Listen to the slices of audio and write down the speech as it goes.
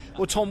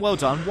Well, Tom, well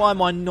done. Why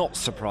am I not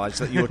surprised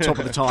that you're top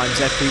of the Times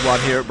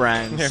FP1 here at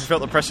Brands? Yeah, I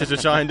felt the pressure to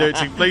try and do it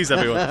to please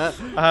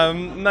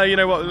everyone. No, you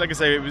know what? Like I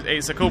say,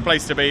 it's a cool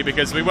place to be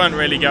because we weren't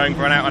really going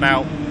for an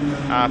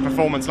out-and-out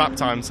performance lap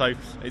time. So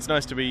it's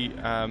nice to be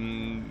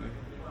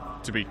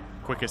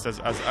quickest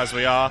as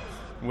we are,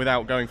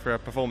 without going for a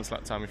performance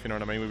lap time, if you know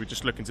what I mean. We were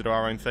just looking to do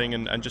our own thing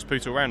and just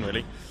pootle around,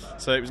 really.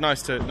 So it was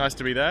nice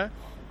to be there.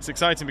 It's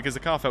exciting because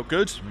the car felt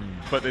good,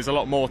 but there's a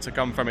lot more to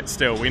come from it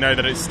still. We know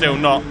that it's still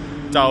not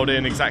dialed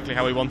in exactly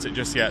how we want it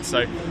just yet.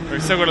 So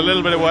we've still got a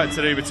little bit of work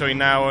to do between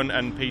now and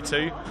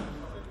P2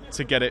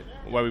 to get it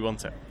where we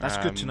want it. That's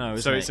good to know,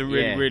 isn't so it? it's a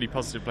really, really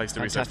positive place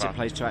to be so far. Fantastic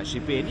place to actually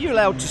be in. You're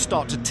allowed to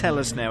start to tell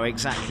us now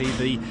exactly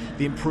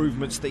the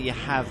improvements that you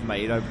have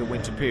made over the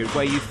winter period,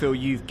 where you feel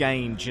you've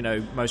gained,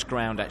 most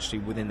ground actually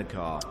within the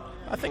car.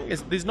 I think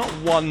there's not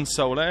one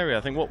sole area.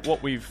 I think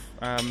what we've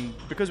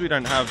because we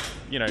don't have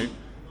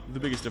the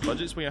biggest of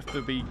budgets, we have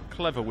to be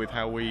clever with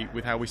how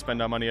we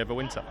spend our money over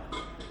winter.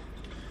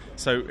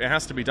 So it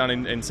has to be done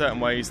in certain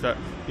ways that,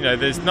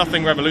 there's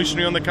nothing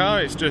revolutionary on the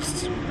car, it's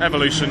just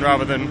evolution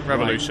rather than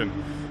revolution.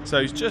 Right. So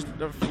it's just,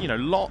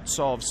 lots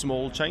of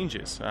small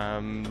changes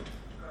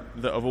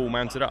that have all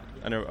mounted up,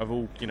 and have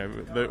all,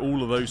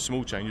 all of those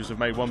small changes have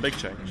made one big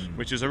change,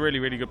 which is a really,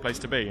 really good place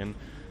to be. And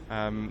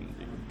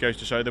goes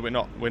to show that we're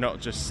not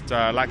just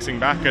laxing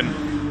back and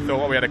thought,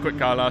 well, we had a quick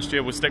car last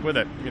year, we'll stick with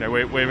it.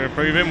 We're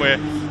improving.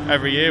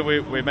 Every year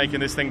we're making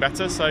this thing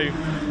better. So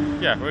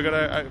yeah, we've got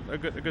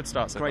a good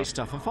start so Great far.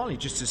 stuff. And finally,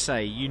 just to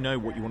say,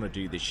 what you want to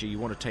do this year. You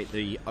want to take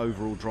the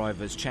overall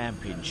Drivers'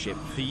 Championship.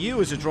 For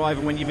you as a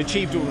driver, when you've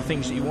achieved all the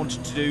things that you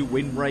wanted to do,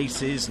 win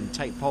races and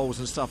take poles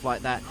and stuff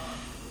like that,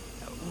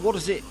 what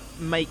does it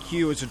make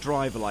you as a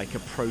driver like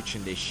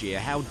approaching this year?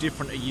 How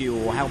different are you,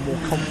 or how more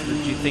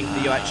confident do you think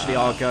that you actually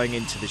are going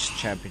into this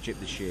championship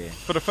this year?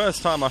 For the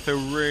first time, I feel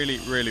really,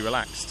 really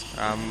relaxed.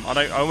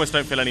 I almost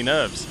don't feel any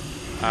nerves.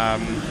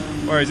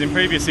 Whereas in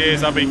previous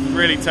years, I'll be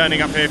really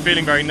turning up here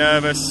feeling very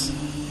nervous.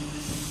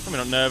 I mean,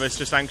 not nervous,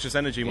 just anxious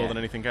energy more than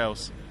anything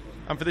else.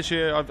 And for this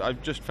year,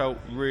 I've just felt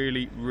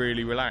really,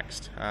 really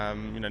relaxed.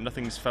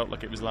 Nothing's felt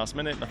like it was last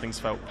minute. Nothing's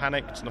felt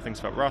panicked. Nothing's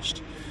felt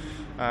rushed.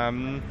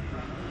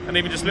 And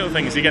even just little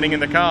things, you're getting in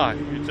the car,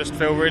 you just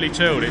feel really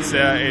chilled. It's do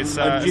you it's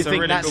think a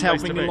really that's cool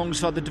place helping to be.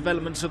 alongside the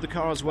developments of the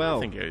car as well?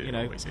 I think it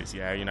always is.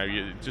 Yeah,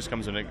 it just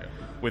comes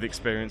with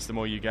experience. The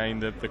more you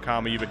gain, the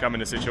calmer you become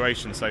in a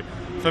situation. So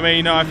for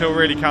me, I feel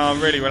really calm,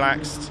 really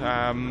relaxed.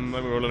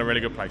 We're all in a really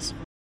good place.